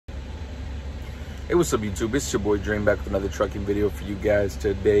Hey, what's up YouTube? It's your boy Dream back with another trucking video for you guys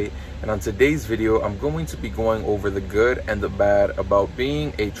today. And on today's video, I'm going to be going over the good and the bad about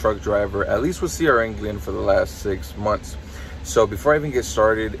being a truck driver, at least with CR England, for the last 6 months. So before I even get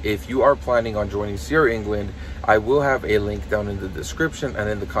started, if you are planning on joining CR England, I will have a link down in the description and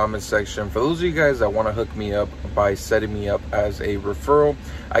in the comment section. For those of you guys that want to hook me up by setting me up as a referral,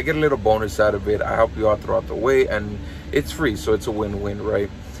 I get a little bonus out of it. I help you out throughout the way and it's free, so it's a win-win, right?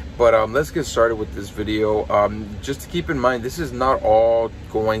 But let's get started with this video. Just to keep in mind, this is not all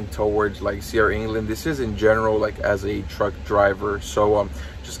going towards like CR England. This is in general, like as a truck driver. So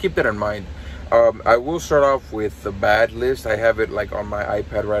just keep that in mind. I will start off with the bad list. I have it like on my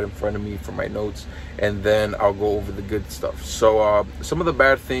iPad right in front of me for my notes, and then I'll go over the good stuff. So some of the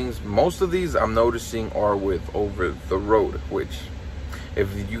bad things, most of these I'm noticing are with over the road, which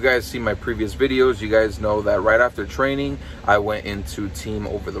if you guys see my previous videos, you guys know that right after training, I went into team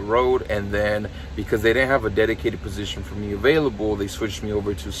over the road, and then because they didn't have a dedicated position for me available, they switched me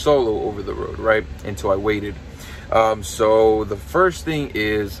over to solo over the road, right? Until I waited. So the first thing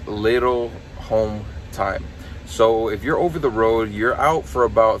is little home time. So if you're over the road, you're out for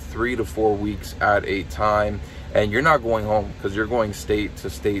about 3 to 4 weeks at a time, and you're not going home because you're going state to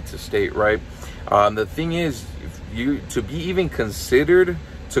state to state, right? The thing is, to be even considered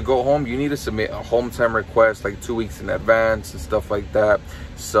to go home, you need to submit a home time request like 2 weeks in advance and stuff like that.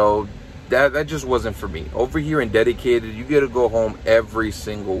 So that just wasn't for me. Over here in dedicated, you get to go home every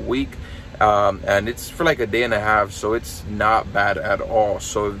single week, and it's for like a day and a half, so it's not bad at all.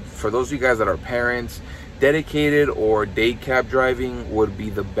 So for those of you guys that are parents, dedicated or day cab driving would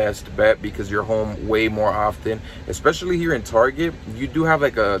be the best bet because you're home way more often. Especially here in Target, you do have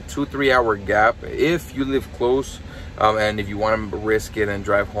like a 2-3 hour gap if you live close, and if you want to risk it and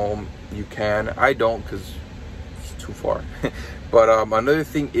drive home, you can. I don't because it's too far. But another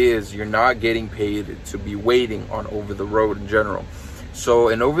thing is you're not getting paid to be waiting on over the road in general. So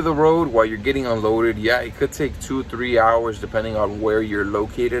in over the road, while you're getting unloaded, yeah, it could take 2-3 hours depending on where you're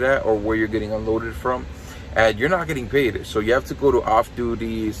located at or where you're getting unloaded from, and you're not getting paid. So you have to go to off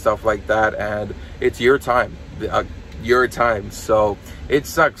duty, stuff like that, and it's your time, so it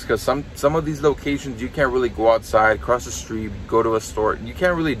sucks because some of these locations you can't really go outside, cross the street, go to a store. You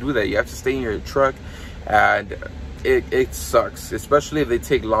can't really do that. You have to stay in your truck, and it sucks, especially if they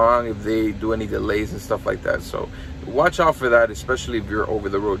take long, if they do any delays and stuff like that. So watch out for that, especially if you're over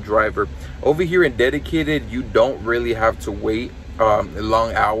the road driver. Over here in dedicated, you don't really have to wait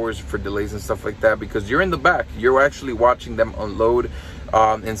long hours for delays and stuff like that because you're in the back. You're actually watching them unload.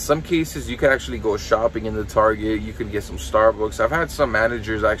 In some cases, you can actually go shopping in the Target. You could get some Starbucks. I've had some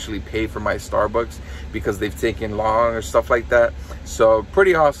managers actually pay for my Starbucks because they've taken long or stuff like that. So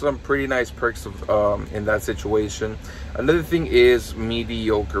pretty awesome, pretty nice perks of, in that situation. Another thing is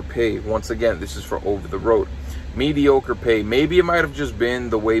mediocre pay. Once again, this is for over the road. Mediocre pay. Maybe it might have just been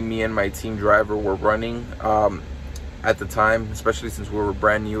the way me and my team driver were running at the time, especially since we were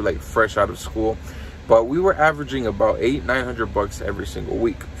brand new, like fresh out of school. But we were averaging about $800-900 every single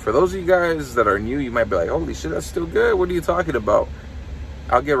week. For those of you guys that are new, you might be like, holy shit, that's still good. What are you talking about?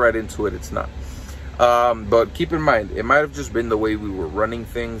 I'll get right into it. It's not. But keep in mind, it might have just been the way we were running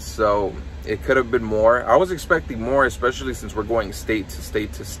things, so it could have been more. I was expecting more, especially since we're going state to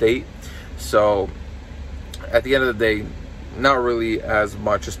state to state. So at the end of the day, not really as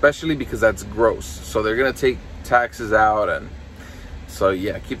much, especially because that's gross. So they're gonna take taxes out, and so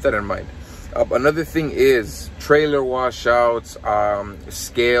yeah, keep that in mind. Another thing is trailer washouts,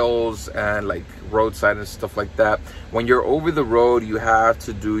 scales, and like roadside and stuff like that. When you're over the road, you have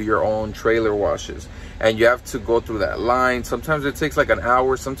to do your own trailer washes, and you have to go through that line. Sometimes it takes like an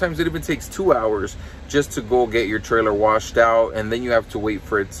hour, sometimes it even takes 2 hours just to go get your trailer washed out, and then you have to wait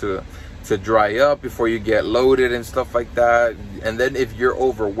for it to dry up before you get loaded and stuff like that. And then if you're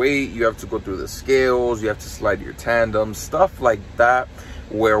overweight, you have to go through the scales, you have to slide your tandems, stuff like that,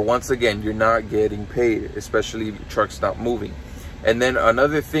 where once again you're not getting paid, especially if your truck's not moving. And then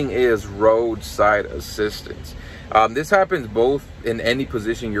another thing is roadside assistance. This happens both in any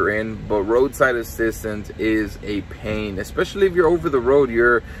position you're in, but roadside assistance is a pain, especially if you're over the road.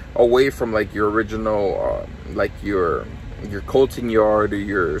 You're away from like your original like your Colton yard or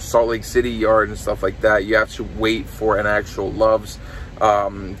your Salt Lake City yard and stuff like that. You have to wait for an actual Love's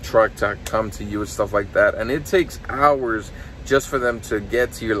truck to come to you and stuff like that, and it takes hours just for them to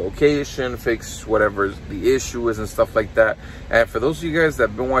get to your location, fix whatever the issue is and stuff like that. And for those of you guys that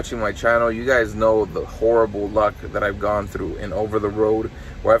have been watching my channel, you guys know the horrible luck that I've gone through in over the road,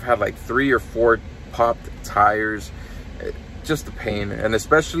 where I've had like 3 or 4 popped tires. Just a pain, and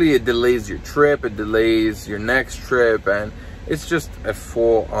especially it delays your trip, it delays your next trip, and it's just a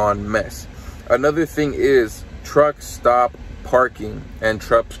full-on mess. Another thing is truck stop parking and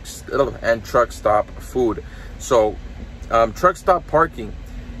truck stop food. So truck stop parking,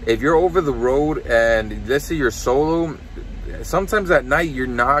 if you're over the road and let's say you're solo, sometimes at night you're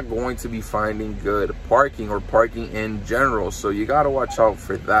not going to be finding good parking or parking in general, so you got to watch out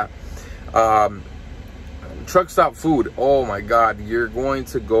for that. Truck stop food, oh my god, you're going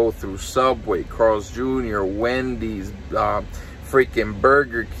to go through Subway, Carl's Jr., Wendy's, freaking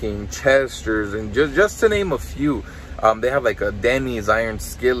Burger King, Chester's, and just to name a few. They have like a Denny's, Iron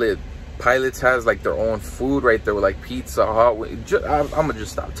Skillet. Pilots has like their own food right there with like Pizza Hut. I'm gonna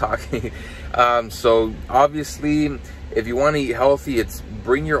just stop talking. So obviously, if you want to eat healthy, it's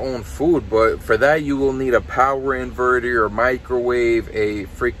bring your own food, but for that you will need a power inverter, or microwave, a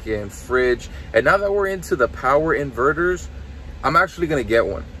freaking fridge. And now that we're into the power inverters, I'm actually gonna get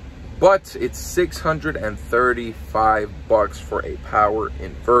one, but it's $635 for a power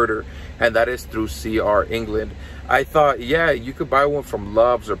inverter, and that is through CR England. I thought, yeah, you could buy one from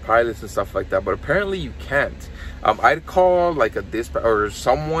Love's or Pilots and stuff like that, but apparently you can't. I'd call like a dispatch or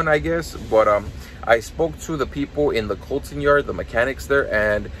someone, I guess, but I spoke to the people in the Colton yard, the mechanics there,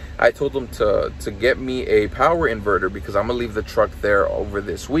 and I told them to get me a power inverter because I'm gonna leave the truck there over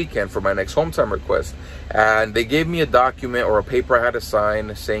this weekend for my next home time request. And they gave me a document or a paper I had to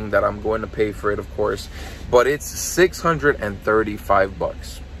sign saying that I'm going to pay for it, of course, but it's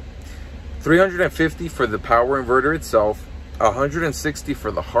 $635. $350 for the power inverter itself, $160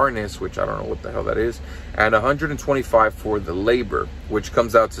 for the harness, which I don't know what the hell that is, and $125 for the labor, which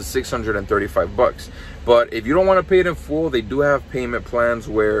comes out to $635. But if you don't want to pay it in full, they do have payment plans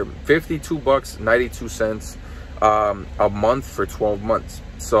where $52.92 a month for 12 months.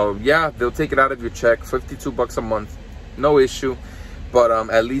 So yeah, they'll take it out of your check, $52 a month, no issue. But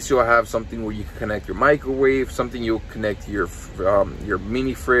at least you'll have something where you can connect your microwave, something you'll connect your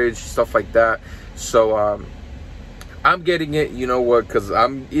mini fridge, stuff like that. So I'm getting it, you know what, because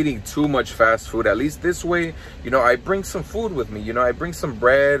I'm eating too much fast food. At least this way, you know, I bring some food with me. You know, I bring some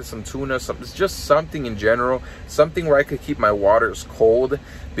bread, some tuna, it's just something in general, something where I could keep my waters cold,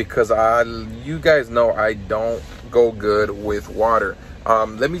 because you guys know I don't go good with water.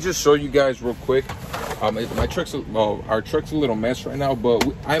 Let me just show you guys real quick. My truck's, well, our truck's a little mess right now, but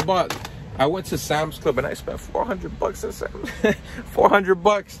I went to Sam's Club and I spent $400 at Sam's.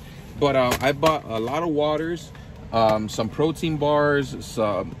 $400. But I bought a lot of waters, some protein bars,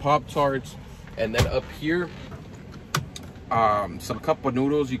 some Pop-Tarts, and then up here, some cup of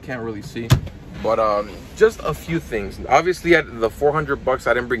noodles. You can't really see, but just a few things. Obviously, at the $400,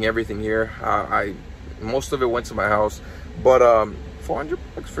 I didn't bring everything here. Most of it went to my house, but $400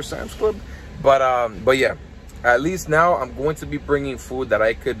 for Sam's Club. But yeah, at least now I'm going to be bringing food that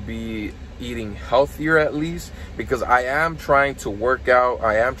I could be eating healthier, at least, because I am trying to work out,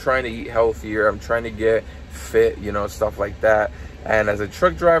 I am trying to eat healthier, I'm trying to get fit, you know, stuff like that. And as a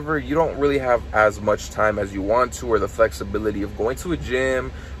truck driver, you don't really have as much time as you want to, or the flexibility of going to a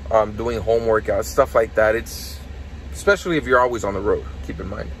gym, doing home workouts, stuff like that. It's especially if you're always on the road, keep in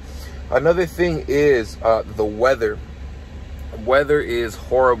mind. Another thing is the weather. Weather is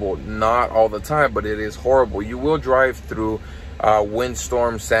horrible, not all the time, but it is horrible. You will drive through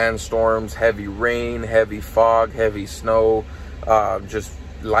windstorms, sandstorms, heavy rain, heavy fog, heavy snow, just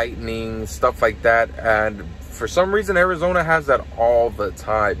lightning, stuff like that. And for some reason, Arizona has that all the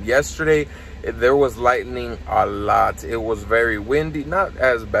time. Yesterday, there was lightning a lot. It was very windy, not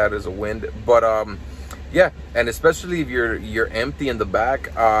as bad as a wind, but yeah, and especially if you're empty in the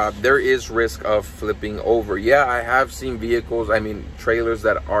back, there is risk of flipping over. Yeah, I have seen vehicles, I mean trailers,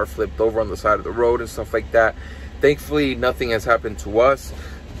 that are flipped over on the side of the road and stuff like that. Thankfully, nothing has happened to us,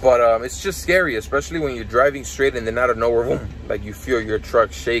 but it's just scary, especially when you're driving straight and then out of nowhere, like you feel your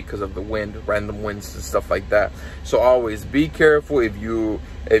truck shake because of the wind, random winds and stuff like that. So always be careful. If you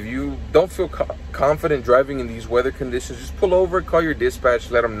don't feel confident driving in these weather conditions, just pull over, call your dispatch,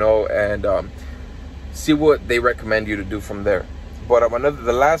 let them know, and see what they recommend you to do from there. But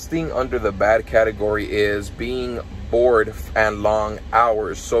the last thing under the bad category is being bored and long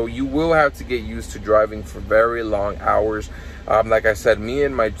hours. So you will have to get used to driving for very long hours. Like I said, me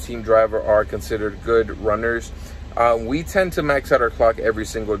and my team driver are considered good runners. We tend to max out our clock every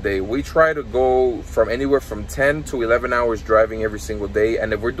single day. We try to go from anywhere from 10 to 11 hours driving every single day.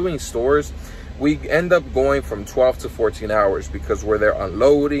 And if we're doing stores, we end up going from 12 to 14 hours because we're there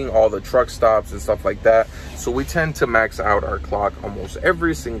unloading, all the truck stops and stuff like that. So we tend to max out our clock almost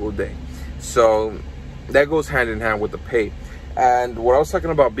every single day. So that goes hand in hand with the pay. And what I was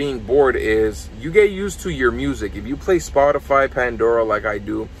talking about being bored is you get used to your music. If you play Spotify, Pandora like I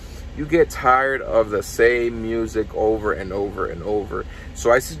do, you get tired of the same music over and over and over.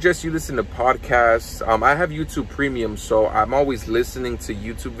 So I suggest you listen to podcasts. I have YouTube Premium, so I'm always listening to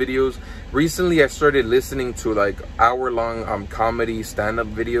YouTube videos. Recently I started listening to like hour-long comedy stand-up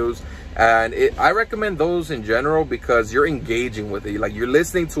videos, and I recommend those in general because you're engaging with it. Like, you're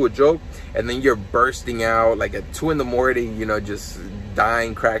listening to a joke and then you're bursting out like at 2 in the morning, you know, just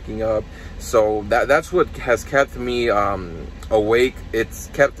dying, cracking up. So that's what has kept me awake. It's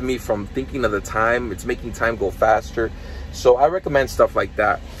kept me from thinking of the time. It's making time go faster. So I recommend stuff like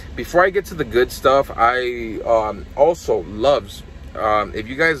that. Before I get to the good stuff, I also Loves. If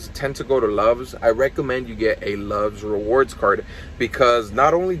you guys tend to go to Loves, I recommend you get a Loves rewards card, because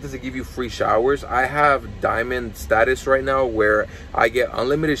not only does it give you free showers, I have diamond status right now where I get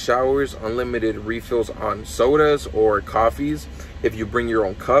unlimited showers, unlimited refills on sodas or coffees if you bring your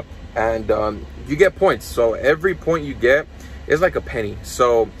own cup, and you get points. So every point you get is like a penny.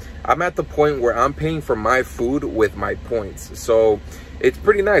 So I'm at the point where I'm paying for my food with my points. So it's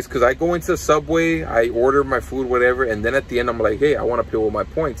pretty nice because I go into Subway, I order my food, whatever, and then at the end I'm like, hey, I want to pay with my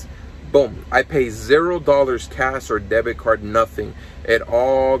points. Boom, I pay $0 cash or debit card, nothing. It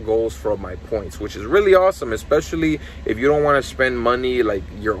all goes from my points, which is really awesome, especially if you don't want to spend money, like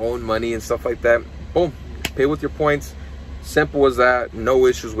your own money and stuff like that. Boom, pay with your points. Simple as that, no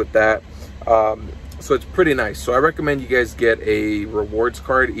issues with that. So it's pretty nice. So I recommend you guys get a rewards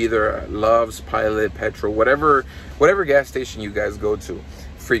card, either Loves, Pilot, Petrol, whatever gas station you guys go to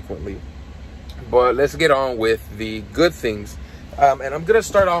frequently. But let's get on with the good things. And I'm gonna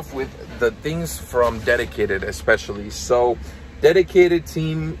start off with the things from Dedicated especially. So Dedicated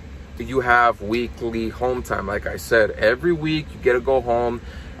team, you have weekly home time. Like I said, every week you get to go home.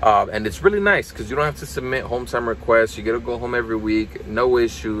 And it's really nice because you don't have to submit home time requests. You get to go home every week, no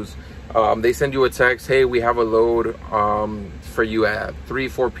issues. They send you a text, hey, we have a load for you at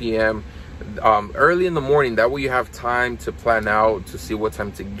 3-4 p.m. Early in the morning. That way you have time to plan out, to see what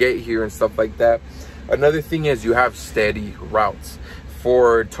time to get here and stuff like that. Another thing is you have steady routes.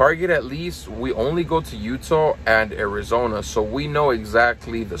 For Target, at least, we only go to Utah and Arizona, so we know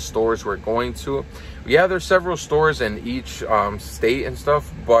exactly the stores we're going to. Yeah, there's several stores in each state and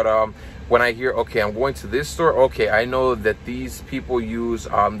stuff, but when I hear, okay, I'm going to this store, okay, I know that these people use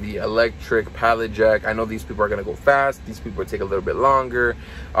the electric pallet jack. I know these people are gonna go fast. These people take a little bit longer.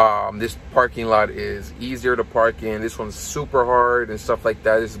 This parking lot is easier to park in. This one's super hard and stuff like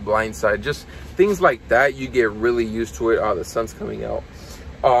that. This is blindside. Just things like that, you get really used to it. The sun's coming out.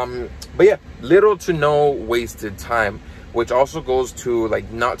 But yeah, little to no wasted time, which also goes to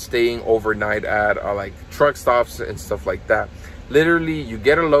like not staying overnight at like truck stops and stuff like that. Literally, you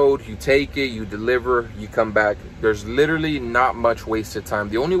get a load, you take it, you deliver, you come back. There's literally not much wasted time.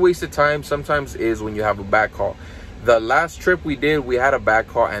 The only wasted time sometimes is when you have a backhaul. The last trip we did, we had a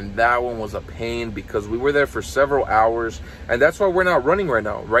backhaul, and that one was a pain because we were there for several hours, and that's why we're not running right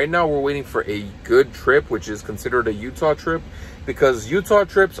now. Right now, we're waiting for a good trip, which is considered a Utah trip, because Utah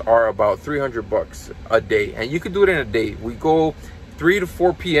trips are about 300 bucks a day, and you could do it in a day. We go 3 to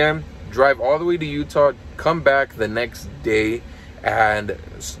 4 p.m., drive all the way to Utah, come back the next day, and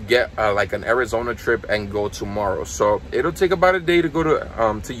get like an Arizona trip and go tomorrow. So it'll take about a day to go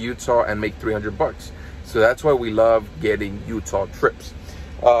to Utah and make 300 bucks. So that's why we love getting Utah trips.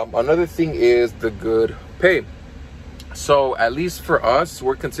 Another thing is the good pay. So at least for us,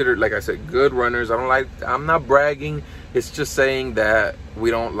 we're considered, like I said, good runners. I'm not bragging. It's just saying that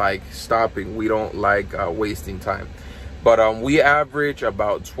we don't like stopping. We don't like wasting time. But we average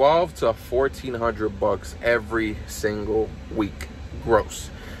about 12 to 1,400 bucks every single week gross.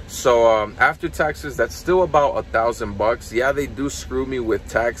 So after taxes, that's still about 1,000 bucks. Yeah, they do screw me with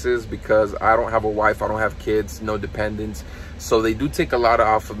taxes because I don't have a wife, I don't have kids, no dependents. So they do take a lot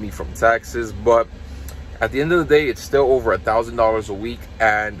off of me from taxes. But at the end of the day, it's still over $1,000 a week,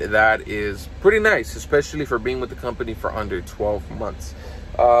 and that is pretty nice, especially for being with the company for under 12 months.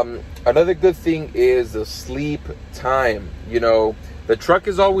 Another good thing is the sleep time. You know, the truck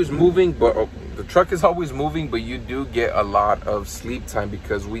is always moving, but you do get a lot of sleep time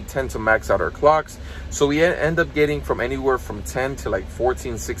because we tend to max out our clocks. So we end up getting from anywhere from 10 to like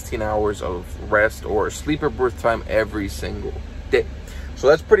 14, 16 hours of rest or sleep or birth time every single day. So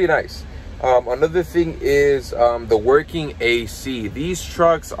that's pretty nice. Another thing is the working AC. These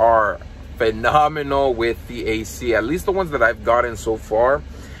trucks are phenomenal with the AC, at least the ones that I've gotten so far.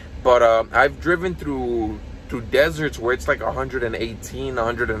 But I've driven through deserts where it's like 118,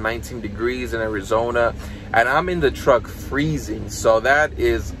 119 degrees in Arizona, and I'm in the truck freezing. So that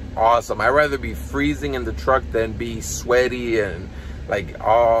is awesome. I'd rather be freezing in the truck than be sweaty and like,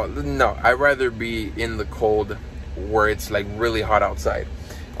 oh no, I'd rather be in the cold where it's like really hot outside.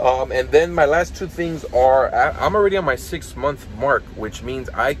 And then my last two things are, I'm already on my 6-month mark, which means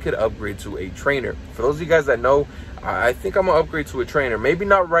I could upgrade to a trainer. For those of you guys that know, I think I'm gonna upgrade to a trainer. Maybe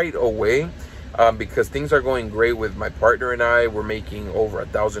not right away, because things are going great with my partner and I. We're making over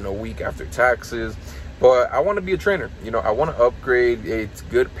 $1,000 a week after taxes. But I want to be a trainer. You know, I want to upgrade. It's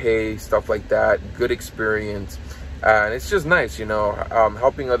good pay, stuff like that, good experience. And it's just nice, you know,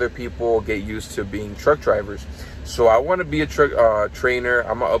 helping other people get used to being truck drivers. So I want to be a truck trainer.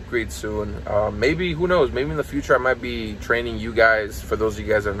 I'm going to upgrade soon. Maybe, who knows, maybe in the future I might be training you guys, for those of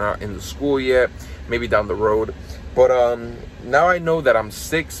you guys that are not in the school yet, maybe down the road. But now I know that I'm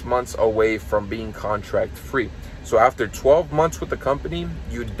 6 months away from being contract free. So after 12 months with the company,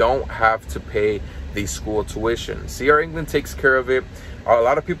 you don't have to pay the school tuition. CR England takes care of it. A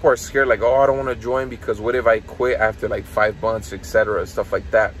lot of people are scared, like, oh, I don't want to join because what if I quit after like 5 months, etc., stuff like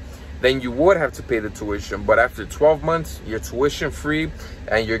that. Then you would have to pay the tuition, but after 12 months, you're tuition free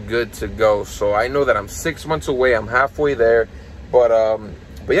and you're good to go. So I know that I'm 6 months away. I'm halfway there. But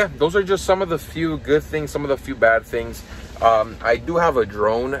yeah, those are just some of the few good things, some of the few bad things. I do have a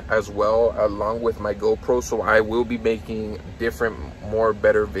drone as well, along with my GoPro, so I will be making different,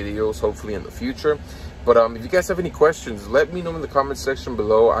 better videos hopefully in the future. But if you guys have any questions, let me know in the comment section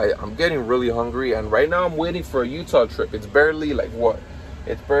below. I'm getting really hungry, and right now I'm waiting for a Utah trip. It's barely like what?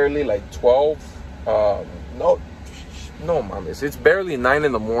 It's barely like 12. No, mames. It's barely 9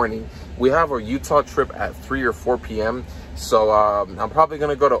 in the morning. We have our Utah trip at 3 or 4 p.m. So I'm probably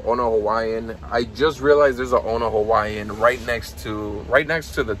gonna go to Ono Hawaiian. I just realized there's a Ono Hawaiian right next to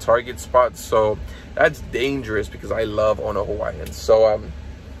the Target spot. So that's dangerous because I love Ono Hawaiian. So I'm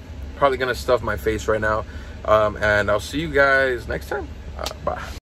probably gonna stuff my face right now. And I'll see you guys next time. Bye.